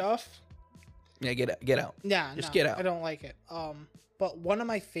fake stuff. Yeah, get out. Yeah, just get out. I don't like it. But one of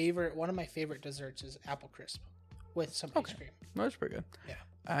my favorite desserts is apple crisp with some ice cream. No, that's pretty good.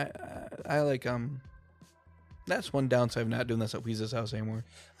 Yeah. I like That's one downside of not doing this at Weeze's house anymore.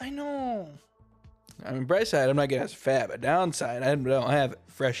 I know. I mean, bright side, I'm not getting as fat, but downside, I don't have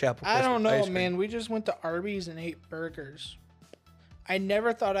fresh apple crisp. I don't know, ice cream. man. We just went to Arby's and ate burgers. I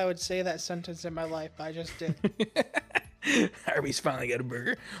never thought I would say that sentence in my life, but I just did. Arby's finally got a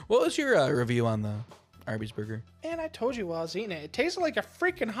burger. What was your review on the Arby's burger? And I told you while I was eating it. It tasted like a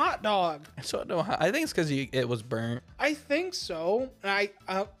freaking hot dog. So no, I think it's because it was burnt. I think so. And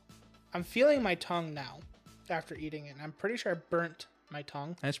I'm feeling my tongue now after eating it. And I'm pretty sure I burnt my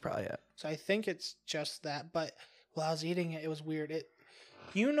tongue. That's probably it. So I think it's just that. But while I was eating it, it was weird.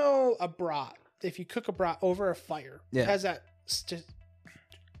 A brat. If you cook a brat over a fire, it has that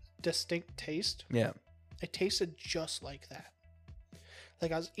distinct taste. Yeah. It tasted just like that.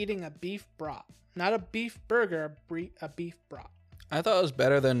 Like I was eating a beef brat. Not a beef burger, a beef brat. I thought it was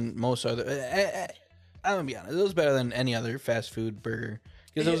better than most other. I'm gonna be honest. It was better than any other fast food burger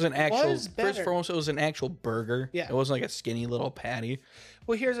because it was an actual. First and foremost, it was an actual burger. Yeah. It wasn't like a skinny little patty.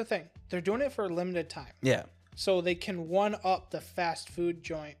 Well, here's the thing. They're doing it for a limited time. Yeah. So they can one up the fast food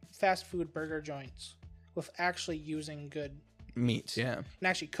burger joints with actually using good meats. Yeah. And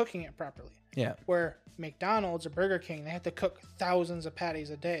actually cooking it properly. Yeah. Where McDonald's or Burger King, they have to cook thousands of patties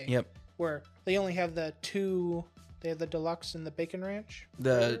a day. Yep. Where they only have they have the deluxe and the bacon ranch.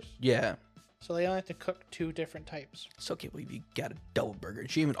 Yeah. So they only have to cook 2 different types. Still can't believe you got a double burger.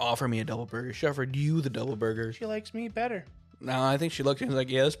 She even offered me a double burger. She offered you the double burger. She likes me better. No, I think she looked at me and was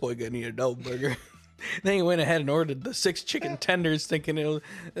like, yeah, this boy gonna need a double burger. Then he went ahead and ordered the 6 chicken tenders, thinking it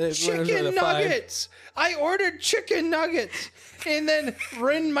was chicken nuggets. I ordered chicken nuggets, and then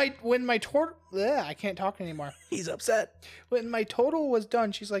when my total, I can't talk anymore. He's upset. When my total was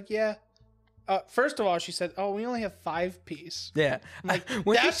done, she's like, "Yeah." First of all, she said, "Oh, we only have 5 piece." Yeah, I'm like,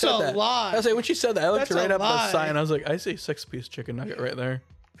 that's a lie. I was like, when she said that, I looked right up lie. the sign. I was like, I see 6-piece chicken nugget right there.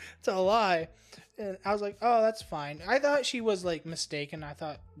 It's a lie. And I was like, oh, that's fine. I thought she was like mistaken. I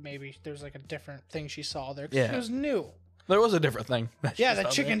thought maybe there's like a different thing she saw there. Yeah. It was new. There was a different thing. Yeah, the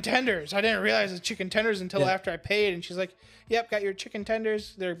chicken tenders. I didn't realize the chicken tenders until after I paid. And she's like, yep, got your chicken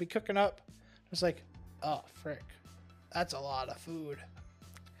tenders. They'll be cooking up. I was like, oh, frick. That's a lot of food.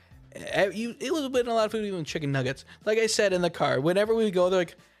 It was been a lot of food, even chicken nuggets. Like I said in the car, whenever we go, they're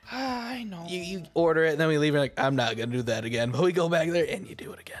like, I know. You order it, and then we leave. And like, I'm not going to do that again. But we go back there, and you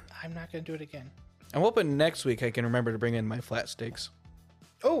do it again. I'm not going to do it again. I'm hoping next week I can remember to bring in my flat steaks.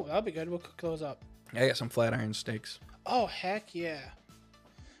 Oh, that'll be good. We'll cook those up. I got some flat iron steaks. Oh, heck yeah.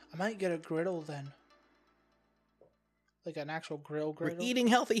 I might get a griddle then. Like an actual griddle. We're eating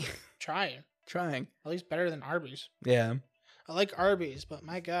healthy. Trying. At least better than Arby's. Yeah. I like Arby's, but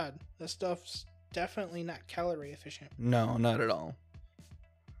my God, this stuff's definitely not calorie efficient. No, not at all.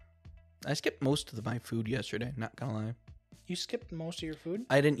 I skipped most of my food yesterday, not gonna lie. You skipped most of your food?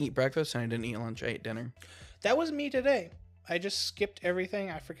 I didn't eat breakfast and I didn't eat lunch. I ate dinner. That was me today. I just skipped everything.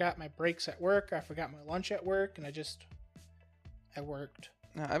 I forgot my breaks at work. I forgot my lunch at work, and I worked.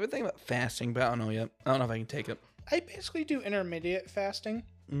 I've been thinking about fasting, but I don't know yet. I don't know if I can take it. I basically do intermediate fasting.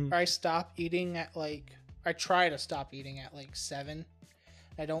 Where I stop eating at I try to stop eating at 7.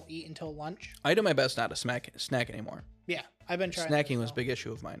 I don't eat until lunch. I do my best not to snack anymore. Yeah, I've been trying. Snacking was a big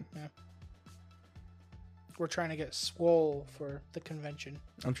issue of mine. Yeah. We're trying to get swole for the convention.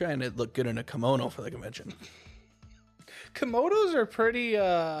 I'm trying to look good in a kimono for the convention. Kimonos are pretty,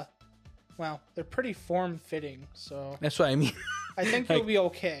 they're pretty form-fitting, so... That's what I mean. I think you'll be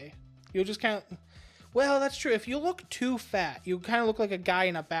okay. You'll just kind of... Well, that's true. If you look too fat, you kind of look like a guy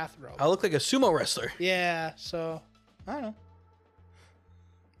in a bathrobe. I'll look like a sumo wrestler. Yeah, so... I don't know.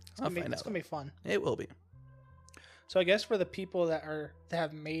 I'll find out. It's going to be fun. It will be. So I guess for the people that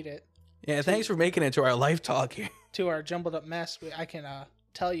have made it... Yeah, thanks for making it to our life talk here. To our jumbled up mess, I can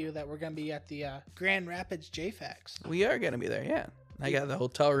tell you that we're going to be at the Grand Rapids JFAX. We are going to be there, yeah. I got the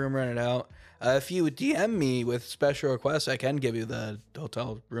hotel room rented out. If you DM me with special requests, I can give you the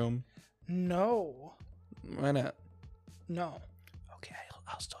hotel room. No. Why not? No. Okay,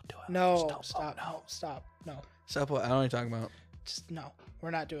 I'll still do it. No, stop. No, stop. No. Stop what? I don't know what you're talking about. Just no. We're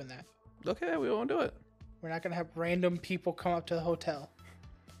not doing that. Okay, we won't do it. We're not gonna have random people come up to the hotel.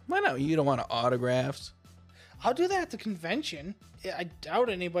 Why not? You don't want autographs. I'll do that at the convention. I doubt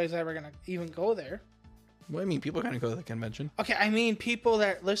anybody's ever gonna even go there. What do you mean? People are gonna go to the convention. Okay, I mean people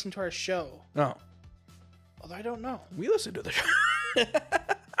that listen to our show. No. Although I don't know. We listen to the show.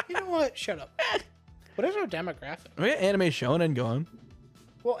 You know what? Shut up. What is our demographic? We got Anime Shonen going.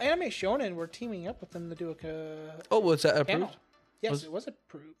 Well, Anime Shonen, we're teaming up with them to do a Oh, was that approved? panel. Yes, it was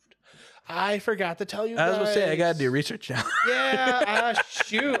approved. I forgot to tell you I guys. was gonna say I gotta do research now. Yeah,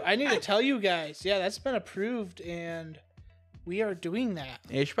 shoot. I need to tell you guys. Yeah, that's been approved, and we are doing that.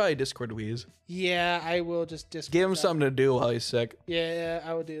 Yeah, you should probably Discord Wheeze. Yeah, I will just Discord Give him that. something to do while he's sick. Yeah,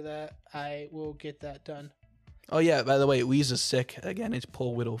 I will do that. I will get that done. Oh yeah, by the way, Wheeze is sick again. His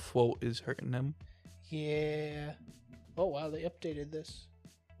pull whittle throat is hurting him. Yeah. Oh wow, they updated this.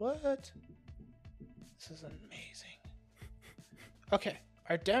 What? This is amazing. Okay,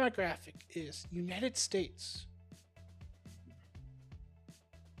 our demographic is United States.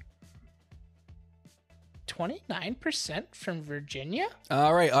 29% from Virginia?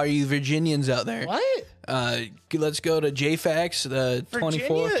 All right, are you Virginians out there? What? Let's go to JFAX, the Virginia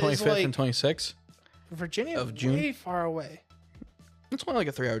 24th, is 25th, like- and 26th. Virginia Of is June? way far away. It's only like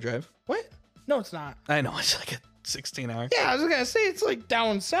a 3-hour drive. What? No, it's not. I know, it's like a 16-hour. Yeah, I was gonna say it's like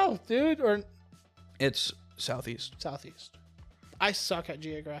down south, dude, or It's southeast. southeast. I suck at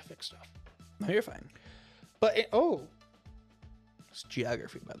geographic stuff. No, you're fine. But It's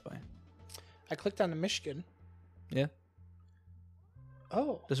geography, by the way. I clicked on the Michigan. Yeah.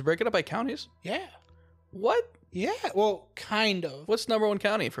 Oh, Does it break it up by counties? yeah. What? Yeah, well, kind of. What's number one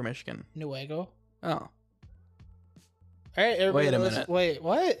county for Michigan? Newego. Oh. All right, everybody. Wait a listen- minute. Wait,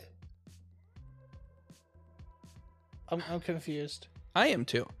 what? I'm confused. I am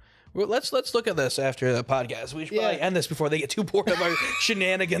too. Well, let's look at this after the podcast. We should probably Yeah. end this before they get too bored of our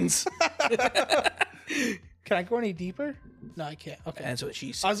shenanigans. Can I go any deeper? No, I can't. Okay. That's what she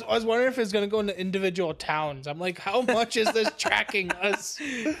I said. was wondering if it's gonna go into individual towns. I'm like, how much is this tracking us?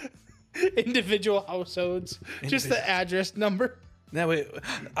 Individual households, just the address number. That way,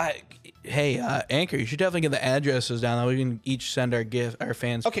 hey, Anchor, you should definitely get the addresses down. That we can each send our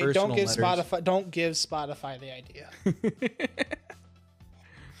fans. Okay, personal don't give letters. Spotify. Don't give Spotify the idea.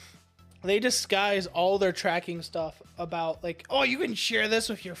 They disguise all their tracking stuff about like, oh, you can share this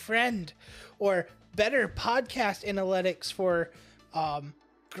with your friend, or better podcast analytics for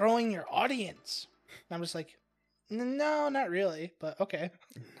growing your audience. And I'm just like, no, not really, but okay.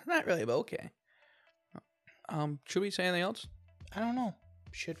 Not really, but okay. Should we say anything else? I don't know.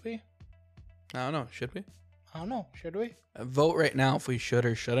 Should we? I don't know. Should we? I don't know. Should we? Vote right now if we should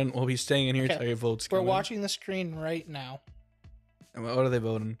or shouldn't. We'll be staying in here Okay. till your votes We're come in. watching the screen right now. And what are they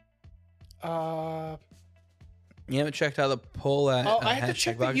voting? Oh, You haven't checked out the poll at I have to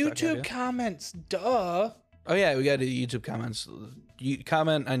check the YouTube comments. Duh. Oh yeah, we got to do YouTube comments. You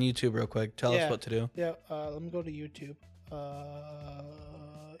comment on YouTube real quick. Tell Yeah. us what to do. Yeah. Let me go to YouTube.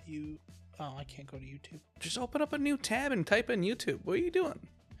 Oh, I can't go to YouTube. Just open up a new tab and type in YouTube. What are you doing?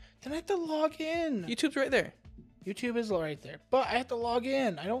 Then I have to log in. YouTube's right there. YouTube is right there, but I have to log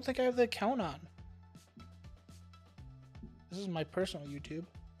in. I don't think I have the account on. This is my personal YouTube.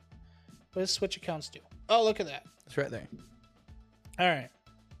 What does Switch accounts do? Oh, look at that. It's right there. All right.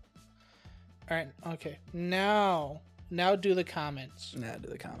 All right. Okay. Now do the comments. Nah, do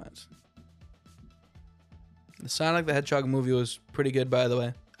the comments. The Sonic the Hedgehog movie was pretty good, by the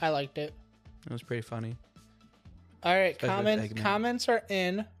way. I liked it. It was pretty funny. All right. Especially with Eggman. Comments are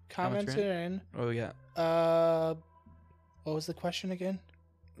in. Comments Comments are are in. What we got? What was the question again?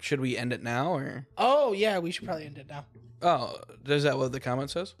 Should we end it now or? Oh yeah, we should probably end it now. Oh, is that what the comment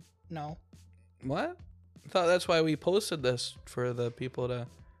says? No. What? I thought that's why we posted this for the people to.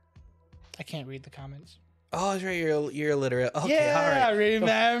 I can't read the comments. Oh, that's right. You're illiterate. Okay, yeah, all right.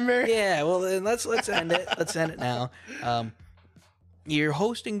 remember? Yeah, well then let's end it. Let's end it now. You're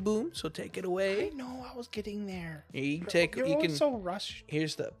hosting Boom, so take it I away. know I was getting there. You can take. You're You always can. so rushed.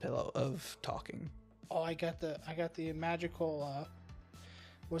 Here's the pillow of talking. Oh, I got the magical.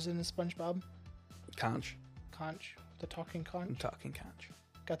 Was it in SpongeBob? Conch. Conch, the talking I'm conch. talking conch.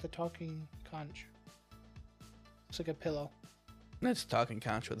 Got the talking conch. Looks like a pillow. That's talking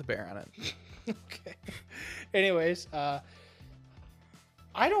conch with a bear on it. Okay. Anyways, I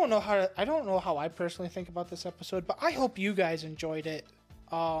don't know how I personally think about this episode, but I hope you guys enjoyed it.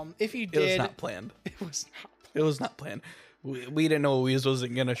 If you It did, was not planned. it was not. It was not planned. We didn't know Weez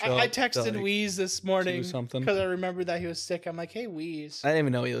wasn't gonna show I up. texted till, Wheeze this morning something. because I remembered that he was sick. I'm like, hey, Wheeze, I didn't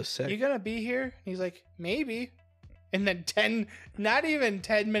even know he was sick. you gonna be here? And he's like, maybe. And then not even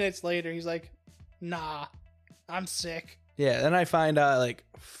 10 minutes later, he's like, nah, I'm sick. Yeah, then I find out like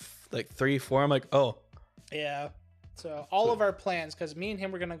like 3, 4. I'm like, oh, Yeah. So all of our plans, because me and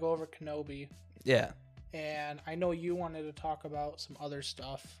him were gonna go over Kenobi, yeah. and I know you wanted to talk about some other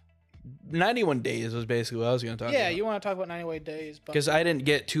stuff. 91 Days was basically what I was going to talk Yeah, about. you want to talk about 91 Days, but Because I didn't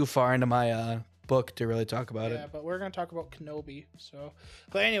get too far into my book to really talk about yeah, it. but we're gonna talk about Kenobi. So,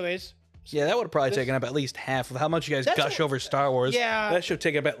 but anyways, Yeah, that would have probably taken up at least half of how much you guys That's gush what- over Star Wars. Yeah. That should have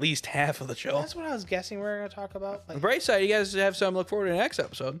taken up at least half of the show. that's what I was guessing we were gonna talk about. On Like, the bright side, you guys have something to look forward to in the next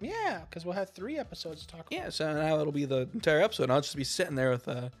episode. yeah, because we'll have 3 episodes to talk about. Yeah, so now it'll be the entire episode. And I'll just be sitting there with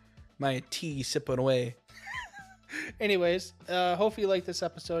my tea sipping away. Anyways, hope you liked this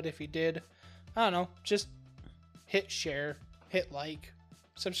episode. If you did, I don't know, just hit share, hit like,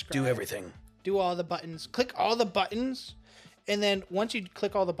 subscribe. Do everything. Do all the buttons. Click all the buttons, and then once you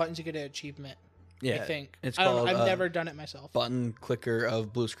click all the buttons, you get an achievement. Yeah, I think. it's I don't called, know. I've never done it myself. Button clicker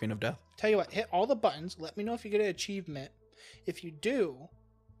of blue screen of death. Tell you what, hit all the buttons. Let me know if you get an achievement. If you do,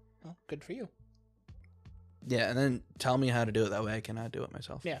 well, good for you. Yeah, and then tell me how to do it. That way I cannot do it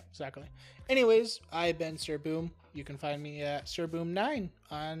myself. Yeah, exactly. Anyways, I've been Sir Boom. You can find me at SirBoom9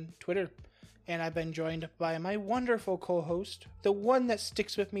 on Twitter. And I've been joined by my wonderful co-host, the one that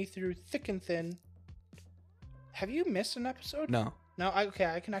sticks with me through thick and thin. Have you missed an episode? No. No, okay,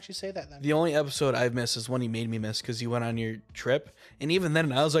 I can actually say that then. The only episode I've missed is one you made me miss because you went on your trip. And even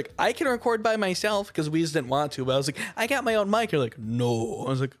then, I was like, I can record by myself because we just didn't want to. But I was like, I got my own mic. You're like, no. I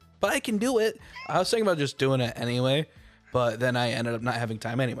was like, but I can do it. I was thinking about just doing it anyway. But then I ended up not having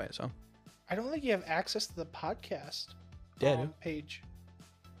time anyway. So I don't think you have access to the podcast Yeah, I do. page.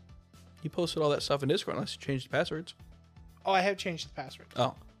 You posted all that stuff in Discord unless you changed the passwords. Oh, I have changed the password.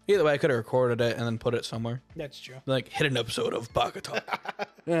 Oh. Either way, I could have recorded it and then put it somewhere. That's true. Like, hit an episode of Baka Talk.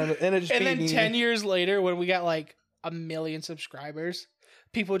 and it just And be then me. 10 years later, when we got like 1 million subscribers,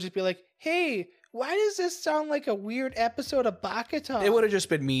 people would just be like, hey, why does this sound like a weird episode of Baka Talk? It would have just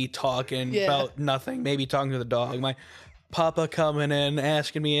been me talking Yeah. about nothing. Maybe talking to the dog. My papa coming in,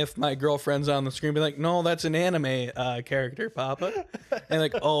 asking me if my girlfriend's on the screen. Be like, no, that's an anime character, Papa. And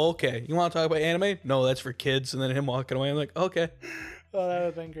like, oh, okay. You want to talk about anime? No, that's for kids. And then him walking away. I'm like, okay. Oh, that would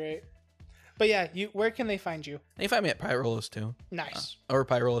have been great. But yeah, where can they find you? And you find me at Pyrolis too. Nice. Or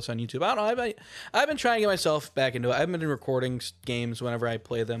Pyrolis on YouTube. I don't know. I've been trying to get myself back into it. I've been recording games whenever I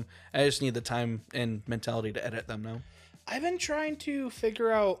play them. I just need the time and mentality to edit them now. I've been trying to figure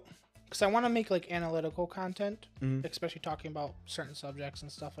out, because I want to make like analytical content, especially talking about certain subjects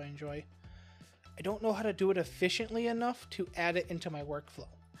and stuff I enjoy. I don't know how to do it efficiently enough to add it into my workflow.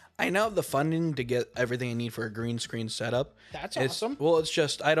 I now have the funding to get everything I need for a green screen setup. That's It's- awesome. Well, it's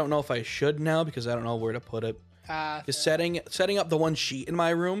just I don't know if I should now because I don't know where to put it. Just setting up the one sheet in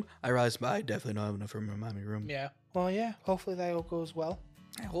my room. I realized I definitely don't have enough room in my room. Yeah. Well, yeah. Hopefully that all goes well.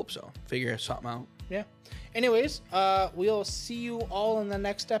 I hope so. Figure something out. Yeah. Anyways, we'll see you all in the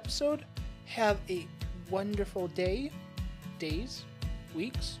next episode. Have a wonderful day, days,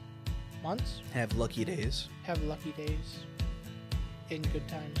 weeks, months. Have lucky days Have lucky days in good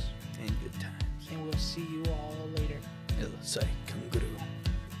times. and good times. And we'll see you all later. El Sai Kanguru.